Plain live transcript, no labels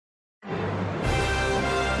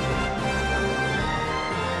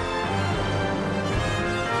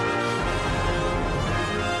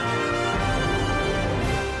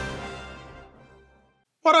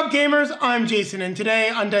What up gamers, I'm Jason and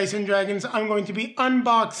today on Dice & Dragons I'm going to be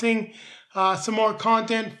unboxing some more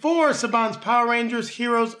content for Saban's Power Rangers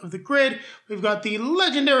Heroes of the Grid. We've got the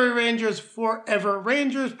Legendary Rangers Forever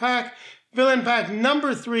Rangers pack, Villain pack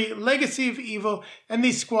number 3, Legacy of Evil, and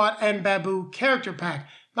the Squatt and Baboo character pack.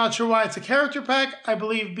 Not sure why it's a character pack, I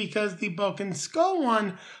believe because the Bulk and Skull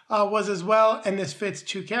one was as well, and this fits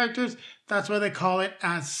 2 characters. That's why they call it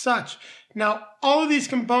as such. Now, all of these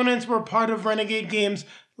components were part of Renegade Games'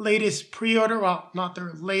 latest pre-order, well, not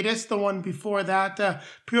their latest, the one before that,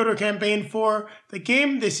 pre-order campaign for the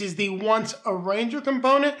game. This is the Once a Ranger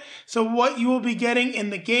component. So what you will be getting in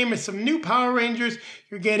the game is some new Power Rangers.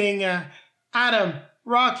 You're getting Adam,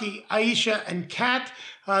 Rocky, Aisha, and Kat,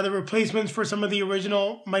 the replacements for some of the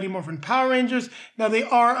original Mighty Morphin Power Rangers. Now, they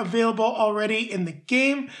are available already in the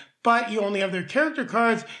game, but you only have their character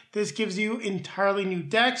cards. This gives you entirely new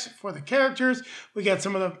decks for the characters. We get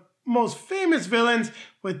some of the most famous villains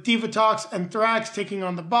with Divatox and Thrax taking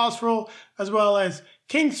on the boss role, as well as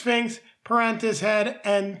King Sphinx, Parantis Head,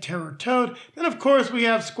 and Terror Toad. Then, of course, we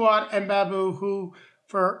have Squatt and Baboo, who,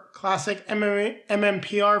 for classic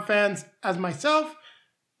MMPR fans as myself,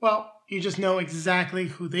 well, you just know exactly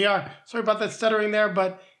who they are. Sorry about that stuttering there,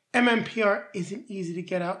 but MMPR isn't easy to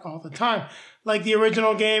get out all the time. Like the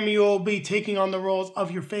original game, you'll be taking on the roles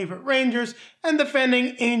of your favorite Rangers and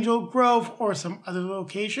defending Angel Grove or some other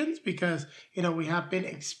locations because, you know, we have been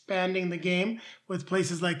expanding the game with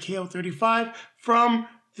places like KO35 from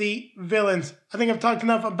the villains. I think I've talked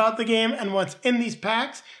enough about the game and what's in these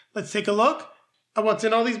packs. Let's take a look at what's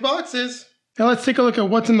in all these boxes. Now let's take a look at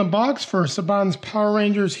what's in the box for Saban's Power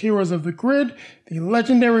Rangers Heroes of the Grid, the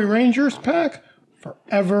Legendary Rangers pack,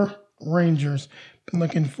 Forever Rangers. Been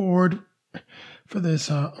looking forward for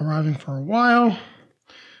this arriving for a while.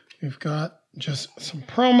 We've got just some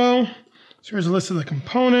promo. So here's a list of the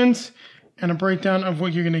components and a breakdown of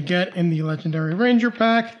what you're going to get in the Legendary Ranger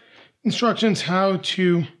pack. Instructions how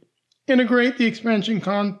to integrate the expansion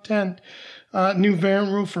content, new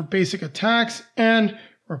variant rule for basic attacks, and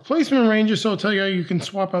replacement Rangers. So it'll tell you how you can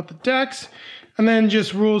swap out the decks. And then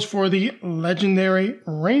just rules for the Legendary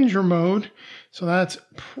Ranger mode. So that's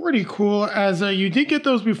pretty cool, as you did get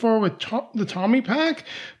those before with the Tommy pack,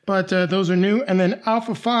 but those are new. And then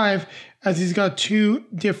Alpha 5, as he's got 2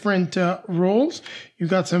 different roles, you've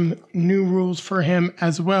got some new rules for him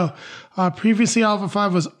as well. Previously, Alpha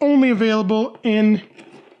 5 was only available in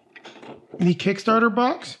the Kickstarter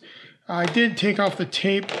box. I did take off the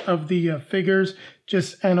tape of the figures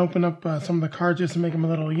and open up some of the cards just to make them a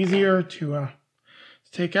little easier to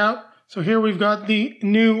take out. So here we've got the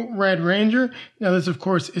new Red Ranger. Now this, of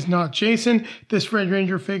course, is not Jason. This Red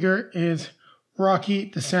Ranger figure is Rocky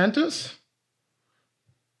DeSantis.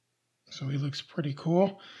 So he looks pretty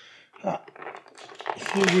cool.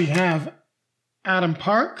 Here we have Adam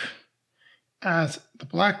Park as the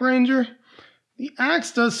Black Ranger. The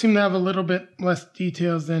axe does seem to have a little bit less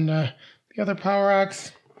details than the other Power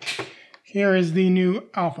Axe. Here is the new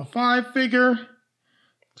Alpha 5 figure.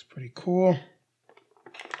 Looks pretty cool.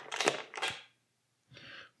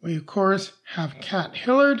 We, of course, have Kat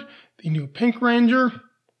Hillard, the new Pink Ranger.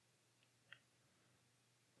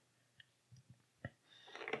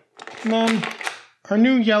 And then our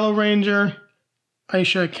new Yellow Ranger,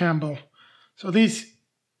 Aisha Campbell. So these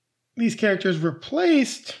characters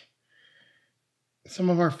replaced some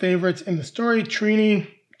of our favorites in the story. Trini,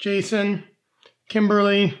 Jason,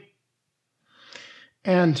 Kimberly,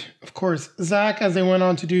 and, of course, Zach, as they went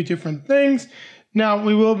on to do different things. Now,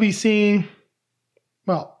 we will be seeing,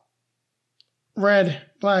 well, red,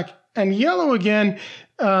 black, and yellow again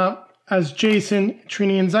as Jason,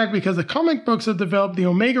 Trini, and Zach, because the comic books have developed the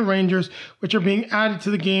Omega Rangers, which are being added to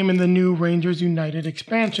the game in the new Rangers United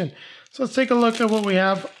expansion. So let's take a look at what we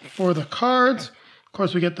have for the cards. Of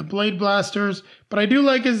course, we get the Blade Blasters, but I do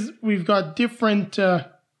like is we've got different cards.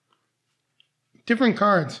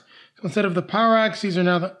 So instead of the Power Axe, these are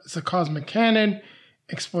now the Cosmic Cannon,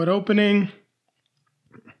 Exploit Opening.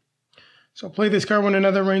 So play this card when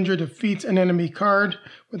another Ranger defeats an enemy card.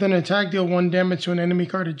 With an attack, deal 1 damage to an enemy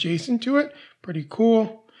card adjacent to it. Pretty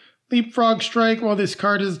cool. Leapfrog Strike. While this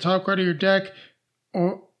card is the top card of your deck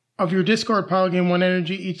or of your discard pile, gain 1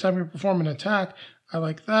 energy each time you perform an attack. I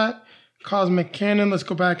like that. Cosmic Cannon. Let's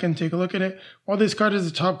go back and take a look at it. While this card is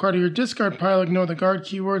the top card of your discard pile, ignore the guard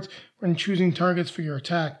keywords when choosing targets for your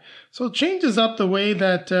attack. So it changes up the way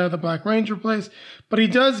that the Black Ranger plays, but he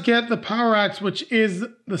does get the Power Axe, which is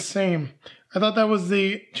the same. I thought that was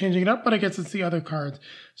the changing it up, but I guess it's the other cards.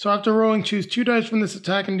 So after rolling, choose 2 dice from this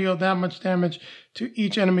attack and deal that much damage to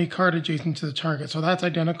each enemy card adjacent to the target. So that's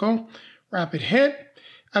identical. Rapid Hit.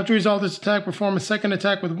 After you resolve this attack, perform a second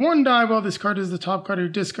attack with 1 die. While this card is the top card of your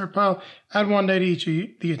discard pile, add 1 die to each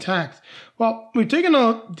of the attacks. Well, we've taken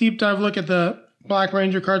a deep dive look at the Black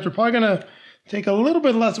Ranger cards. We're probably going to take a little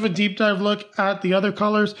bit less of a deep dive look at the other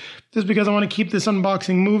colors, just because I want to keep this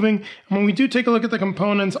unboxing moving. And when we do take a look at the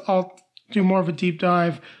components, I'll do more of a deep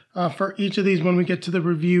dive for each of these when we get to the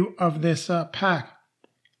review of this pack.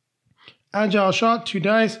 Agile Shot, 2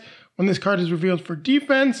 dice. When this card is revealed for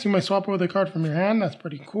defense, you may swap it with a card from your hand. That's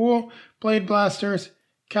pretty cool. Blade Blasters,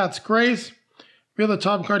 Cat's Grace. Reveal the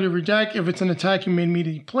top card of your deck. If it's an attack, you may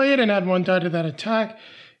immediately play it and add 1 die to that attack.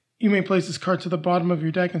 You may place this card to the bottom of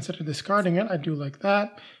your deck instead of discarding it. I do like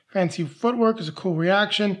that. Fancy Footwork is a cool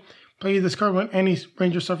reaction. Play this card when any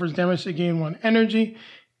ranger suffers damage to gain 1 energy.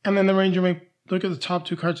 And then the ranger may look at the top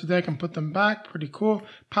 2 cards of the deck and put them back. Pretty cool.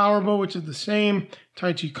 Powerful, which is the same.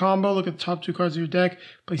 Tai Chi Combo. Look at the top 2 cards of your deck.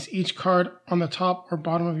 Place each card on the top or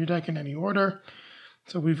bottom of your deck in any order.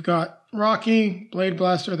 So we've got Rocky, Blade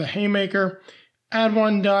Blaster, the Haymaker. Add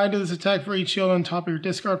 1 die to this attack for each shield on top of your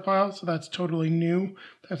discard pile. So that's totally new.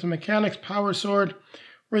 Types of mechanics. Power Sword.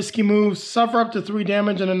 Risky moves. Suffer up to 3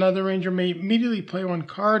 damage and another ranger may immediately play 1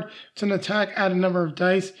 card. It's an attack. Add a number of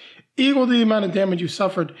dice equal to the amount of damage you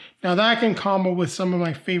suffered. Now that can combo with some of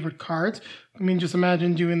my favorite cards. I mean, just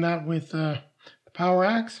imagine doing that with the Power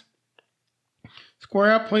Axe.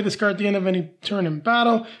 Square Up, play this card at the end of any turn in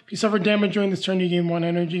battle. If you suffer damage during this turn, you gain 1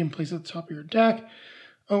 energy and place it at the top of your deck.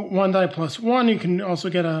 1 die plus 1. You can also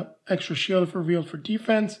get an extra shield if revealed for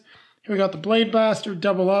defense. Here we got the Blade Blaster,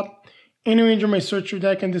 Double Up. Any ranger may search your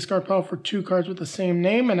deck and discard pile for 2 cards with the same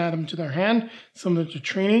name and add them to their hand, similar to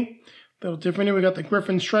Trini. A little different. We got the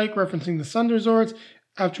Griffin Strike, referencing the Thunder Zords.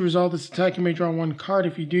 After you resolve this attack, you may draw 1 card.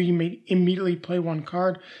 If you do, you may immediately play 1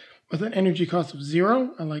 card with an energy cost of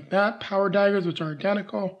 0. I like that. Power Daggers, which are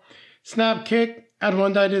identical. Snap Kick, add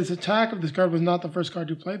 1 die to this attack if this card was not the first card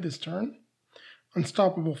you played this turn.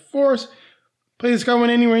 Unstoppable Force, play this card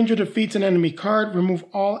when any ranger defeats an enemy card. Remove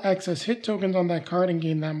all excess hit tokens on that card and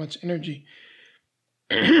gain that much energy.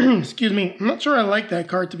 Excuse me. I'm not sure I like that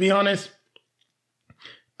card, to be honest.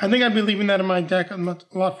 I think I'd be leaving that in my deck a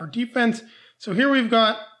lot for defense. So here we've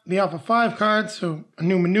got the Alpha 5 card, so a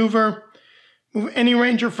new maneuver. Move any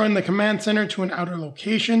ranger from the command center to an outer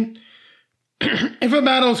location. If a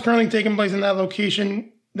battle is currently taking place in that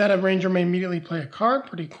location, that ranger may immediately play a card.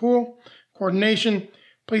 Pretty cool. Coordination.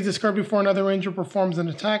 Plays this card before another ranger performs an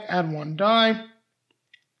attack. Add 1 die.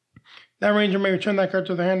 That ranger may return that card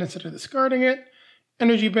to their hand instead of discarding it.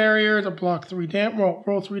 Energy Barrier to block 3 damage. Well,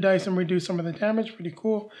 roll 3 dice and reduce some of the damage. Pretty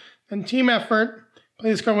cool. Then Team Effort. Play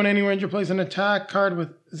this card when any ranger plays an attack card with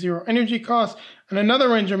 0 energy cost. And another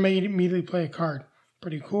ranger may immediately play a card.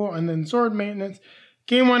 Pretty cool. And then Zord Maintenance.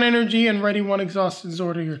 Gain 1 energy and ready 1 exhausted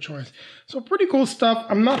Zord of your choice. So pretty cool stuff.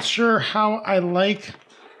 I'm not sure how I like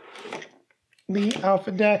the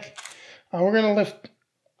Alpha deck. We're going to lift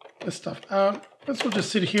this stuff out. Let's just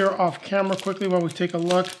sit here off camera quickly while we take a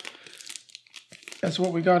look. That's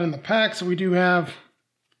what we got in the pack. So we do have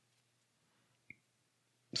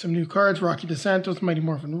some new cards. Rocky DeSantos, Mighty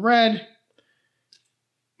Morphin Red,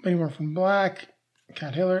 Mighty Morphin Black,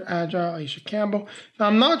 Cat Hillard, Agile, Aisha Campbell. Now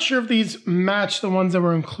I'm not sure if these match the ones that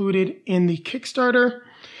were included in the Kickstarter.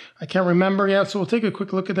 I can't remember yet, so we'll take a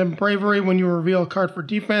quick look at them. Bravery, when you reveal a card for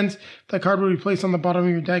defense, that card will be placed on the bottom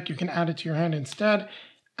of your deck. You can add it to your hand instead.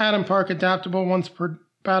 Adam Park, Adaptable, once per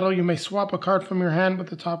battle, you may swap a card from your hand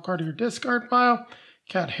with the top card of your discard pile.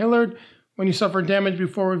 Cat Hillard, when you suffer damage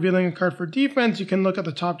before revealing a card for defense, you can look at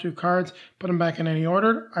the top 2 cards, put them back in any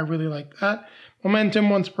order. I really like that.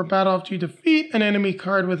 Momentum, once per battle, after you defeat an enemy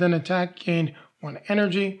card with an attack, gain 1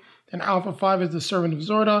 energy. Then Alpha 5 is the Servant of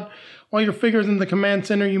Zordon. While your figure is in the command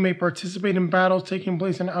center, you may participate in battles taking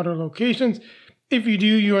place in outer locations. If you do,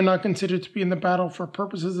 you are not considered to be in the battle for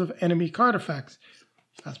purposes of enemy card effects.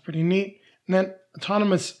 That's pretty neat. And then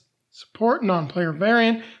Autonomous Support, non-player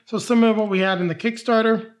variant. So similar to what we had in the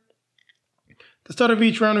Kickstarter. At the start of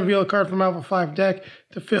each round, reveal a card from Alpha 5 deck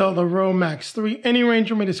to fill the row max 3. Any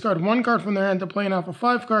ranger may discard 1 card from their hand to play an Alpha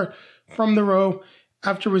 5 card from the row.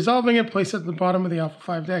 After resolving it, place it at the bottom of the Alpha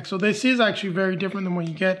 5 deck. So this is actually very different than what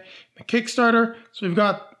you get in the Kickstarter. So we've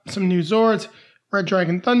got some new Zords. Red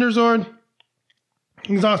Dragon Thunder Zord.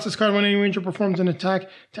 Exhaust this card when any ranger performs an attack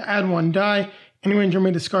to add 1 die. Any ranger may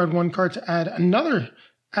discard 1 card to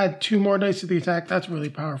add 2 more dice to the attack. That's really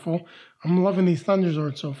powerful. I'm loving these Thunder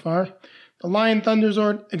Zords so far. The Lion Thunder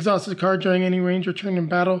Zord. Exhaust this card during any ranger turn in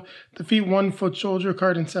battle. Defeat 1 foot soldier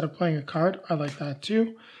card instead of playing a card. I like that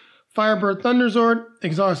too. Firebird Thunder Zord.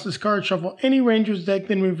 Exhaust this card, shuffle any ranger's deck,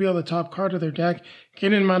 then reveal the top card of their deck.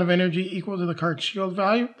 Gain an amount of energy equal to the card's shield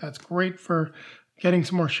value. That's great for getting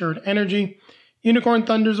some more shared energy. Unicorn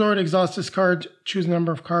Thunder Zord, exhaust this card, choose a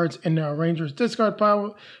number of cards in a Ranger's discard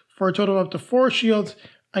pile for a total of up to 4 shields,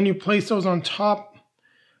 and you place those on top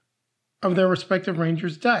of their respective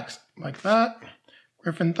Rangers' decks, like that.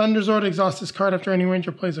 Griffin Thunder Zord, exhaust this card after any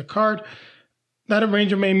Ranger plays a card. That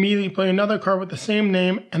Ranger may immediately play another card with the same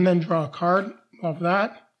name and then draw a card. Love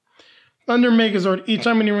that. Thunder Megazord, each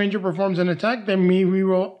time any Ranger performs an attack, they may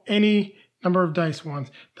reroll any number of dice once.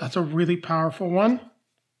 That's a really powerful one.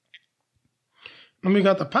 And we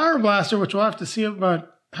got the Power Blaster, which we'll have to see about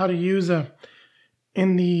how to use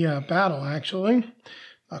in the battle, actually.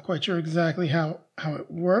 Not quite sure exactly how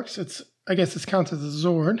it works. I guess this counts as a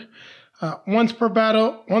Zord. Once per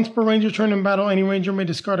Ranger turn in battle, any Ranger may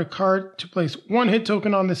discard a card to place 1 hit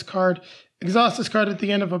token on this card. Exhaust this card at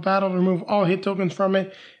the end of a battle to remove all hit tokens from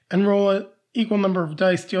it and roll an equal number of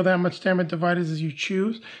dice. Deal that much damage divided as you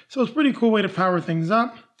choose. So it's a pretty cool way to power things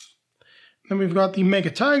up. Then we've got the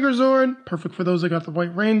Mega Tiger Zord, perfect for those that got the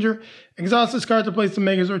White Ranger. Exhaust this card to place the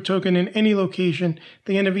Megazord token in any location. At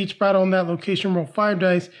the end of each battle in that location, roll 5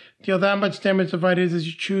 dice. Deal that much damage divided as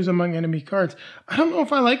you choose among enemy cards. I don't know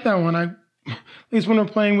if I like that one. At least when we're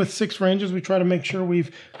playing with 6 Rangers, we try to make sure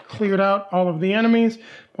we've cleared out all of the enemies.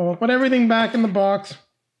 But we'll put everything back in the box.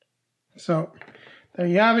 So there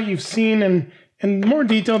you have it. You've seen in more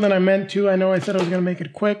detail than I meant to. I know I said I was going to make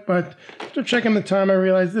it quick, but after checking the time, I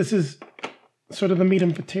realized this is sort of the meat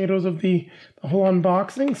and potatoes of the whole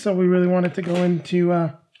unboxing. So we really wanted to go into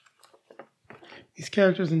these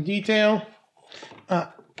characters in detail. I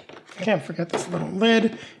can't forget this little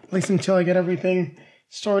lid, at least until I get everything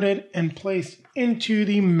sorted and placed into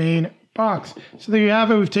the main box. So there you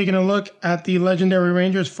have it. We've taken a look at the Legendary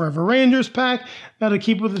Rangers Forever Rangers pack. Now, to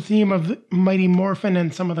keep with the theme of Mighty Morphin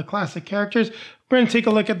and some of the classic characters, we're going to take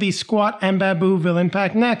a look at the Squatt and Baboo villain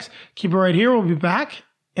pack next. Keep it right here. We'll be back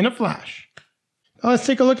in a flash. Now let's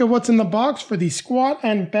take a look at what's in the box for the Squatt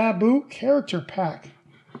and Baboo character pack.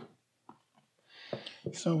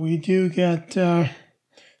 So we do get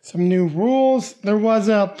some new rules. There was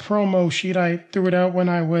a promo sheet. I threw it out when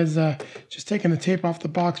I was just taking the tape off the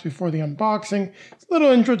box before the unboxing. It's a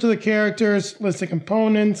little intro to the characters, list of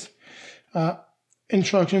components,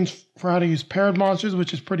 instructions for how to use paired monsters,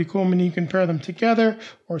 which is pretty cool. I mean, you can pair them together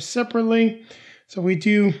or separately. So we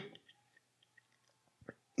do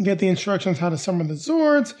get the instructions how to summon the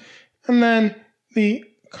Zords, and then the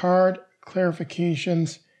card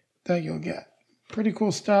clarifications that you'll get. Pretty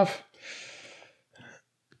cool stuff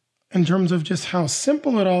in terms of just how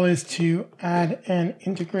simple it all is to add and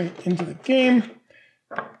integrate into the game.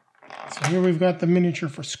 So here we've got the miniature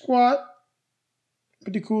for Squatt.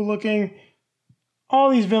 Pretty cool looking. All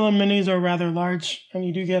these villain minis are rather large, and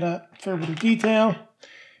you do get a fair bit of detail.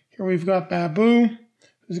 Here we've got Baboo,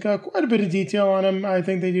 who's got quite a bit of detail on him. I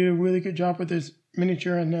think they did a really good job with this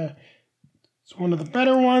miniature, and it's one of the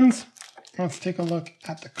better ones. Let's take a look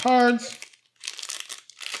at the cards.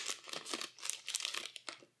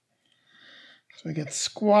 So we get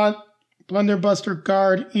Squatt, Blunderbuster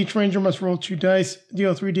Guard. Each Ranger must roll 2 dice,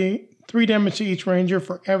 deal 3 damage to each Ranger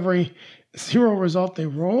for every 0 result they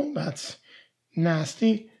roll. That's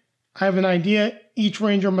nasty. I have an idea. Each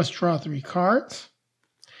Ranger must draw 3 cards.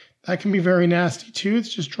 That can be very nasty too.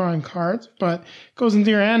 It's just drawing cards, but it goes into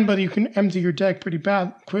your hand, but you can empty your deck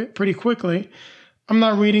pretty quickly. I'm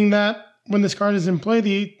not reading that. When this card is in play,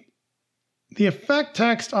 the effect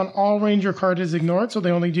text on all Ranger card is ignored, so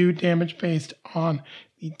they only do damage based on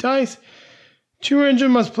the dice. 2 Rangers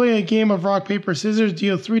must play a game of rock, paper, scissors,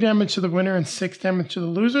 deal 3 damage to the winner and 6 damage to the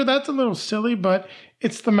loser. That's a little silly, but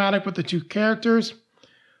it's thematic with the 2 characters.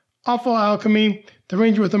 Awful Alchemy. The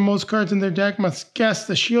Ranger with the most cards in their deck must guess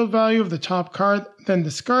the shield value of the top card, then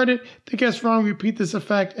discard it. They guess wrong, repeat this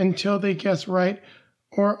effect until they guess right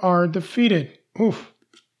or are defeated. Oof.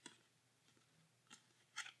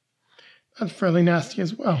 That's fairly nasty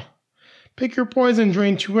as well. Pick your poison,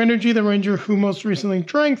 drain 2 energy. The Ranger who most recently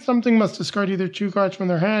drank something must discard either 2 cards from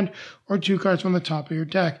their hand or 2 cards from the top of your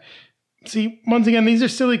deck. See, once again, these are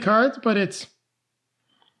silly cards, but it's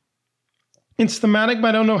thematic, but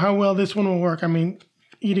I don't know how well this one will work. I mean,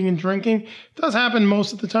 eating and drinking does happen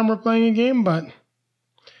most of the time we're playing a game, but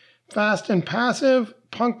fast and passive,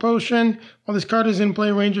 Punk Potion. While this card is in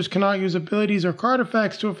play, Rangers cannot use abilities or card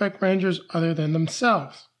effects to affect Rangers other than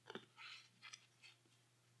themselves.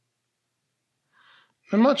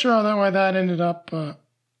 I'm not sure why that ended up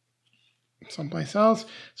someplace else.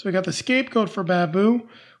 So we got the Scapegoat for Baboo.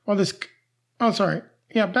 Baboo,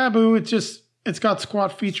 it's got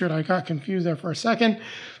Squatt featured. I got confused there for a second.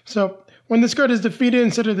 So when this card is defeated,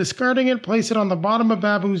 instead of discarding it, place it on the bottom of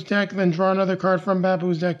Baboo's deck, then draw another card from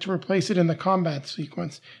Baboo's deck to replace it in the combat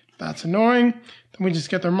sequence. that's annoying. Then we just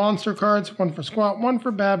get their monster cards, one for Squatt, one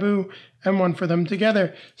for Baboo, and one for them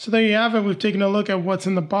together. So there you have it. We've taken a look at what's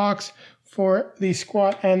in the box for the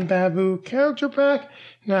Squatt and Baboo character pack.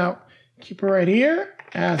 Now, keep it right here,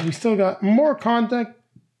 as we still got more content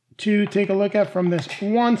to take a look at from this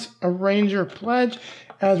Once a Ranger pledge,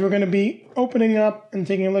 as we're going to be opening up and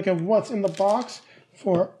taking a look at what's in the box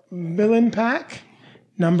for Villain Pack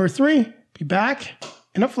number 3. Be back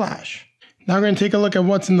in a flash. Now we're going to take a look at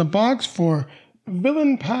what's in the box for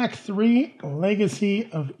Villain Pack 3, Legacy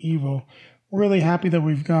of Evil. Really happy that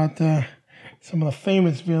we've got some of the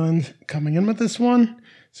famous villains coming in with this one.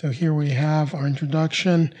 So here we have our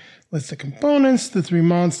introduction, list of components, the 3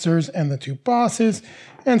 monsters and the 2 bosses,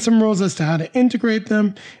 and some rules as to how to integrate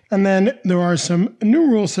them. And then there are some new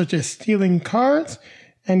rules such as stealing cards,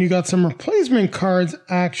 and you got some replacement cards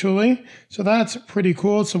actually. So that's pretty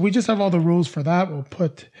cool. So we just have all the rules for that. We'll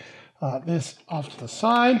put this off to the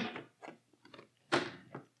side.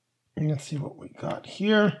 And let's see what we got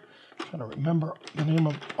here. I'm trying to remember the name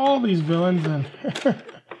of all these villains, and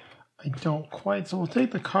I don't quite. So we'll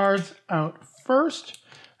take the cards out first,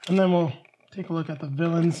 and then we'll take a look at the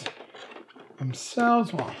villains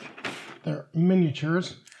themselves. Well, they're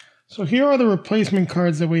miniatures. So here are the replacement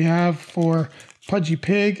cards that we have for Pudgy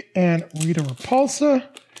Pig and Rita Repulsa.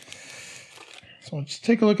 So let's just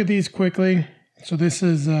take a look at these quickly. So this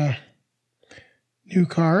is new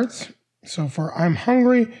cards. So for I'm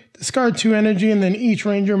Hungry, discard 2 energy, and then each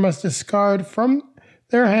ranger must discard from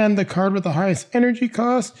their hand the card with the highest energy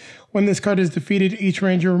cost. When this card is defeated, each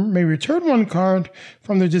ranger may return 1 card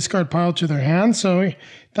from the discard pile to their hand. So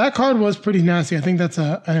that card was pretty nasty. I think that's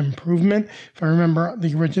an improvement, if I remember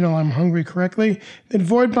the original I'm Hungry correctly. Then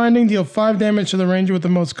Void Binding, deal 5 damage to the ranger with the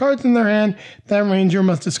most cards in their hand. That ranger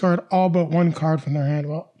must discard all but 1 card from their hand.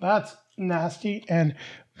 Well, that's nasty and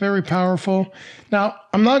very powerful. Now,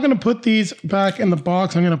 I'm not going to put these back in the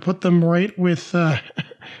box. I'm going to put them right with right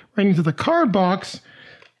into the card box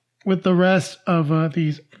with the rest of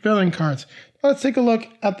these villain cards. Now, let's take a look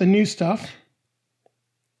at the new stuff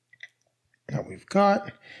that we've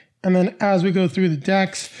got. And then as we go through the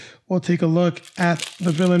decks, we'll take a look at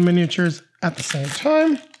the villain miniatures at the same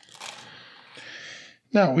time.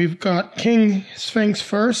 Now, we've got King Sphinx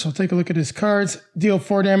first. So we'll take a look at his cards. Deal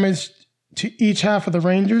 4 damage to each half of the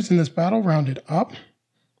Rangers in this battle, rounded up.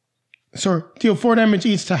 So deal 4 damage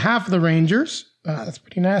each to half of the Rangers. That's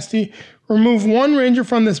pretty nasty. Remove 1 Ranger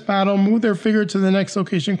from this battle. Move their figure to the next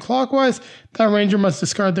location clockwise. That Ranger must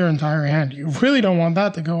discard their entire hand. You really don't want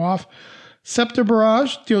that to go off. Scepter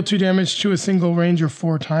Barrage. Deal 2 damage to a single Ranger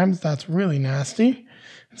 4 times. That's really nasty.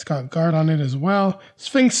 It's got guard on it as well.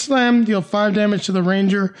 Sphinx Slam. Deal 5 damage to the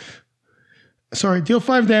Ranger. Deal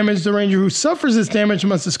 5 damage. The Ranger who suffers this damage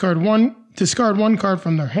must discard one card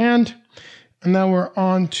from their hand. And now we're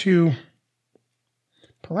on to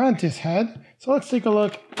Parantis Head. So let's take a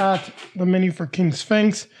look at the mini for King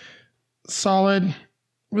Sphinx. Solid.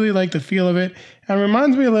 Really like the feel of it. And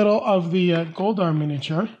reminds me a little of the Goldar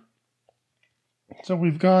miniature. So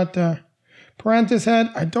we've got Parantis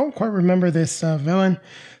Head. I don't quite remember this villain.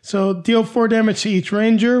 So deal 4 damage to each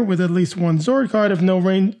Ranger with at least 1 Zord card. If no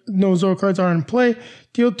Zord cards are in play,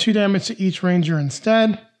 deal 2 damage to each Ranger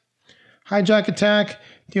instead. Hijack Attack.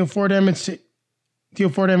 Deal 4 damage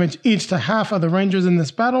each to half of the Rangers in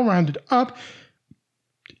this battle, rounded up.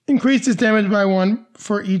 Increase this damage by 1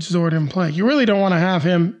 for each Zord in play. You really don't want to have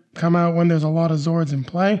him come out when there's a lot of Zords in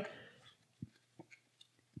play.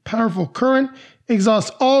 Powerful Current.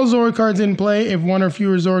 Exhaust all Zord cards in play. If 1 or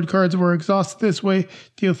fewer Zord cards were exhausted this way,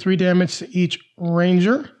 deal 3 damage to each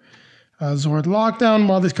Ranger. Zord Lockdown.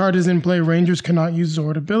 While this card is in play, Rangers cannot use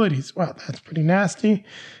Zord abilities. Wow, that's pretty nasty.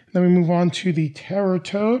 Then we move on to the Terror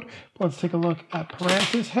Toad. Let's take a look at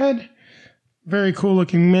Parantis Head. Very cool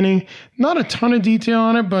looking mini. Not a ton of detail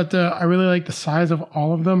on it, but I really like the size of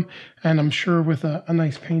all of them. And I'm sure with a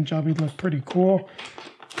nice paint job, he'd look pretty cool.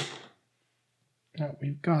 Now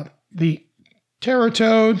we've got the Terror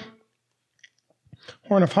Toad.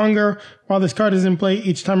 Horn of Hunger. While this card is in play,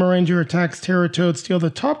 each time a Ranger attacks Terror Toad, steal the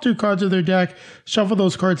top 2 cards of their deck, shuffle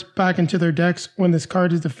those cards back into their decks when this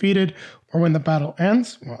card is defeated or when the battle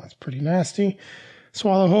ends. Well, that's pretty nasty.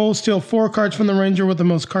 Swallow Whole. Steal 4 cards from the Ranger with the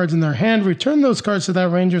most cards in their hand. Return those cards to that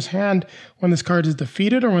Ranger's hand when this card is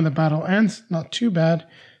defeated or when the battle ends. Not too bad.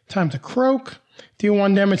 Time to Croak. Deal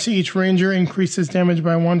 1 damage to each Ranger. Increase this damage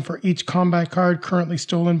by 1 for each combat card currently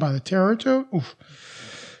stolen by the Terror Toad. Oof.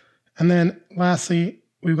 And then lastly,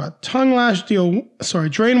 we've got Tongue Lash.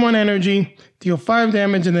 Drain 1 energy. Deal 5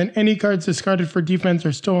 damage, and then any cards discarded for defense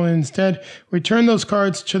are stolen instead. Return those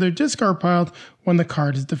cards to their discard pile when the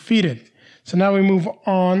card is defeated. So now we move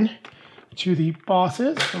on to the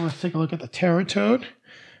bosses. So let's take a look at the Terror Toad.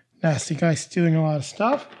 Nasty guy stealing a lot of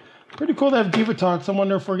stuff. Pretty cool to have Divatox. I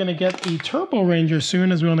wonder if we're going to get the Turbo Ranger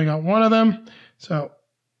soon, as we only got one of them. So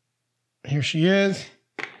here she is.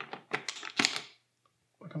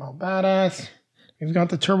 Looking all badass. We've got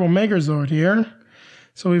the Turbo Megazord here.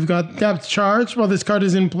 So we've got Depth Charge. While this card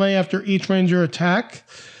is in play after each Ranger attack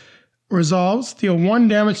resolves, deal 1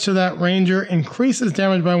 damage to that Ranger. Increases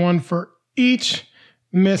damage by 1 for each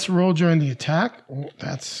miss roll during the attack. Oh,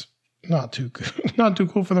 that's not too good. Not too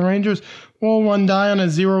cool for the Rangers. Roll 1 die on a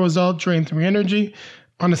 0 result, drain 3 energy.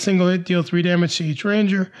 On a single hit, deal 3 damage to each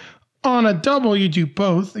Ranger. On a double, you do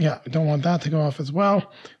both. Yeah, we don't want that to go off as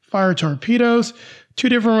well. Fire Torpedoes. 2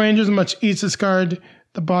 different Rangers must each discard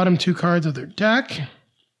the bottom 2 cards of their deck.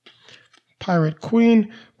 Pirate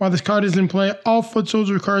Queen. While this card is in play, all Foot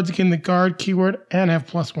Soldier cards gain the guard keyword and have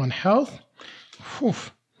 +1 health. Whew.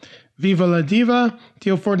 Viva la Diva.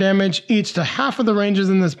 Deal 4 damage each to half of the Rangers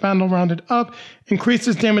in this battle rounded up.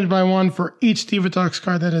 Increases damage by 1 for each Divatox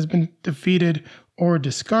card that has been defeated or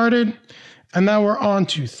discarded. And now we're on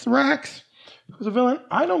to Thrax, who's a villain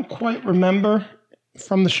I don't quite remember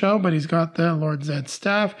from the show, but he's got the Lord Zed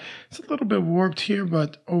staff. It's a little bit warped here,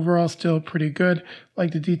 but overall still pretty good.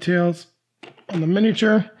 Like the details on the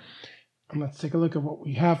miniature. And let's take a look at what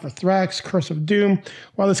we have for Thrax, Curse of Doom.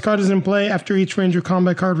 While this card is in play, after each Ranger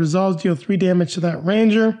combat card resolves, deal 3 damage to that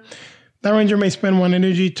Ranger. That Ranger may spend 1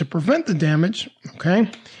 energy to prevent the damage. Okay.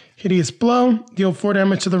 Hideous Blow. Deal 4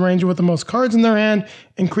 damage to the Ranger with the most cards in their hand.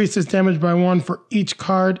 Increases damage by 1 for each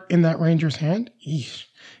card in that Ranger's hand. Eesh.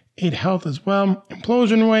 8 health as well.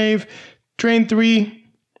 Implosion Wave. Drain 3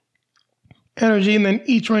 energy, and then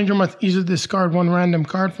each Ranger must either discard 1 random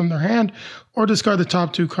card from their hand or discard the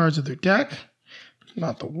top 2 cards of their deck.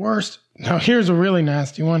 Not the worst. Now here's a really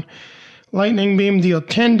nasty one. Lightning Beam. Deal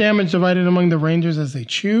 10 damage divided among the Rangers as they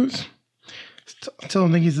choose. Still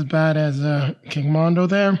don't think he's as bad as King Mondo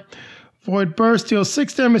there. Void Burst. Deal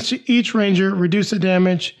 6 damage to each Ranger. Reduce the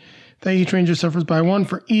damage that each Ranger suffers by 1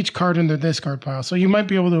 for each card in their discard pile. So you might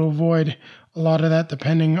be able to avoid a lot of that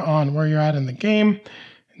depending on where you're at in the game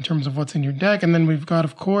in terms of what's in your deck. And then we've got,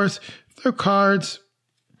 of course, their cards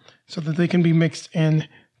so that they can be mixed in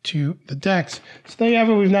to the decks. So there you have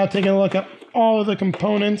it. We've now taken a look at all of the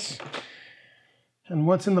components and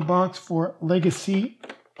what's in the box for Legacy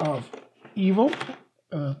of Evil,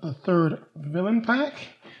 the 3rd villain pack.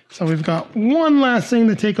 So we've got one last thing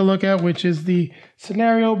to take a look at, which is the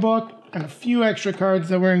scenario book and a few extra cards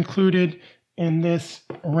that were included in this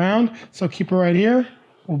round. So keep it right here.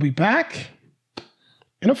 We'll be back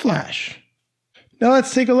in a flash. Now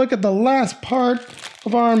let's take a look at the last part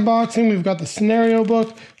of our unboxing. We've got the scenario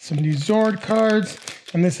book, some new Zord cards,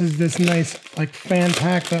 and this is this nice like fan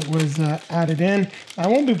pack that was added in. I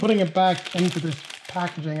won't be putting it back into this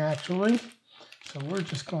packaging actually. So we're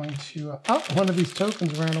just going to, one of these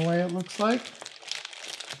tokens ran away, it looks like.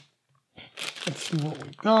 Let's see what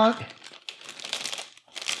we've got.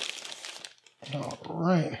 All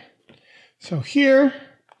right. So here,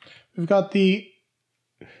 we've got the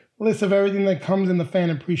list of everything that comes in the Fan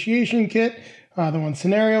Appreciation Kit. The 1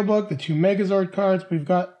 scenario book, the 2 Megazord cards. We've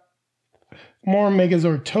got more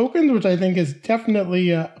Megazord tokens, which I think is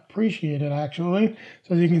definitely appreciated, actually.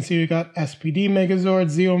 So as you can see, we got SPD Megazord,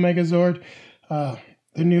 Zeo Megazord,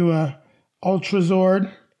 the new Ultra Zord,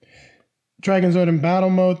 Dragon Zord in battle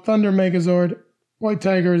mode, Thunder Megazord, White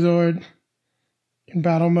Tiger Zord in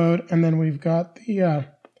battle mode, and then we've got the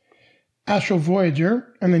Astral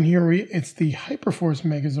Voyager, and then here it's the Hyperforce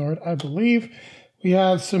Megazord, I believe. We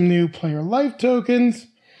have some new player life tokens,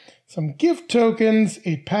 some gift tokens,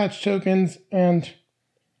 8 patch tokens, and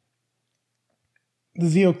the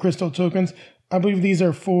Zeo Crystal tokens. I believe these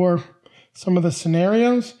are for some of the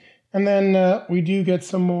scenarios. And then we do get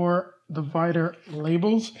some more divider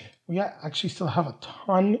labels. We actually still have a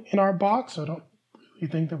ton in our box, so I don't really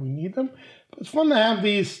think that we need them. But it's fun to have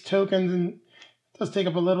these tokens, and it does take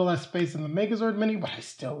up a little less space than the Megazord Mini, but I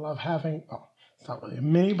still love having, oh, it's not really a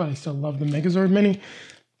mini, but I still love the Megazord Mini.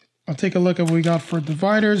 I'll take a look at what we got for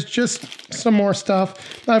dividers, just some more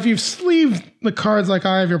stuff. Now, if you've sleeved the cards like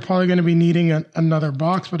I have, you're probably going to be needing another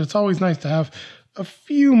box, but it's always nice to have a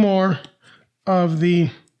few more of the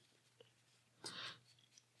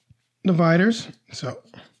dividers, so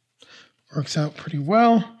works out pretty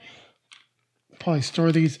well. Probably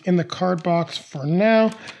store these in the card box for now.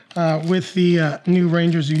 With the new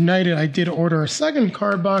Rangers United, I did order a second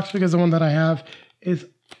card box because the one that I have is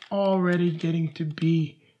already getting to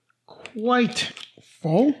be quite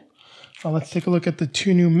full. Let's take a look at the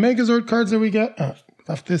 2 new Megazord cards that we get.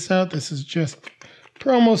 Left this out. This is just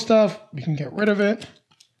promo stuff. We can get rid of it.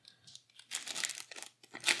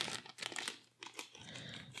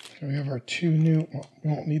 So we have our two new, well,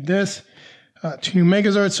 we won't need this, two new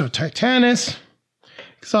Megazords. So Titanus.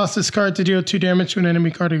 Exhaust this card to deal 2 damage to an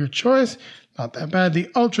enemy card of your choice. Not that bad. The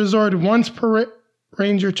Ultra Zord, once per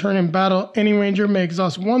Ranger turn in battle, any Ranger may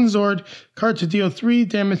exhaust 1 Zord card to deal 3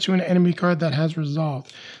 damage to an enemy card that has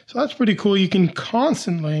resolved. So that's pretty cool. You can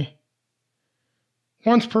constantly,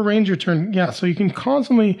 once per Ranger turn, yeah, so you can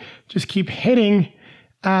constantly just keep hitting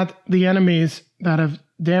at the enemies that have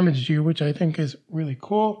damaged you, which I think is really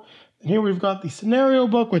cool. And here we've got the scenario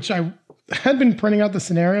book, which I had been printing out the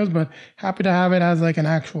scenarios, but happy to have it as like an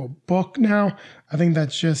actual book now. I think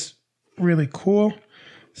that's just really cool.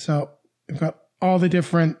 So we've got all the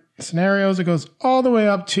different scenarios. It goes all the way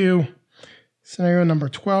up to scenario number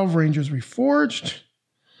 12, Rangers Reforged.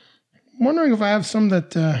 I'm wondering if I have some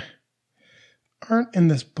that aren't in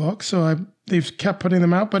this book. So they've kept putting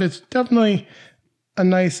them out, but it's definitely a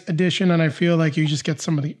nice addition. And I feel like you just get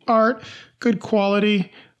some of the art, good quality,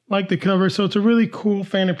 like the cover. So it's a really cool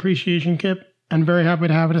fan appreciation kit, and very happy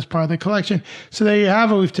to have it as part of the collection. So there you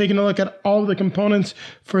have it. We've taken a look at all of the components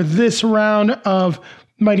for this round of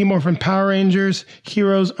Mighty Morphin Power Rangers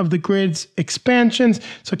Heroes of the Grid's expansions.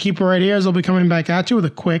 So keep it right here, as I'll be coming back at you with a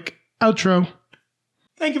quick outro.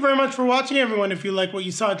 Thank you very much for watching, everyone. If you like what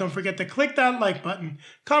you saw, don't forget to click that like button,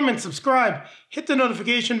 comment, subscribe, hit the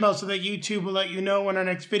notification bell so that YouTube will let you know when our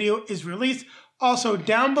next video is released. Also,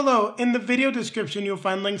 down below in the video description, you'll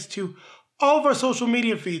find links to all of our social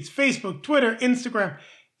media feeds, Facebook, Twitter, Instagram.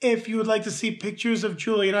 If you would like to see pictures of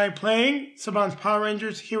Julie and I playing Saban's Power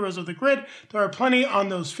Rangers Heroes of the Grid, there are plenty on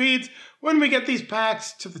those feeds. When we get these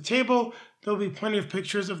packs to the table, there'll be plenty of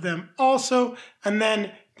pictures of them also. And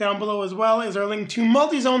then down below as well is our link to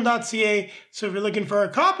multizone.ca. So if you're looking for a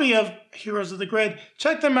copy of Heroes of the Grid,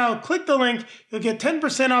 check them out. Click the link. You'll get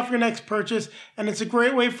 10% off your next purchase. And it's a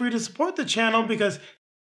great way for you to support the channel because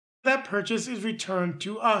that purchase is returned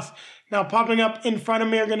to us. Now, popping up in front of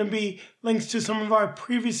me are going to be links to some of our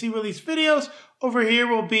previously released videos. Over here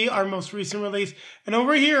will be our most recent release. And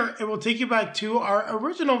over here, it will take you back to our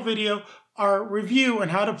original video, our review on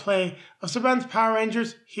how to play of Saban's Power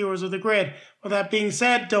Rangers Heroes of the Grid. With that being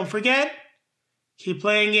said, don't forget, keep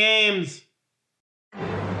playing games.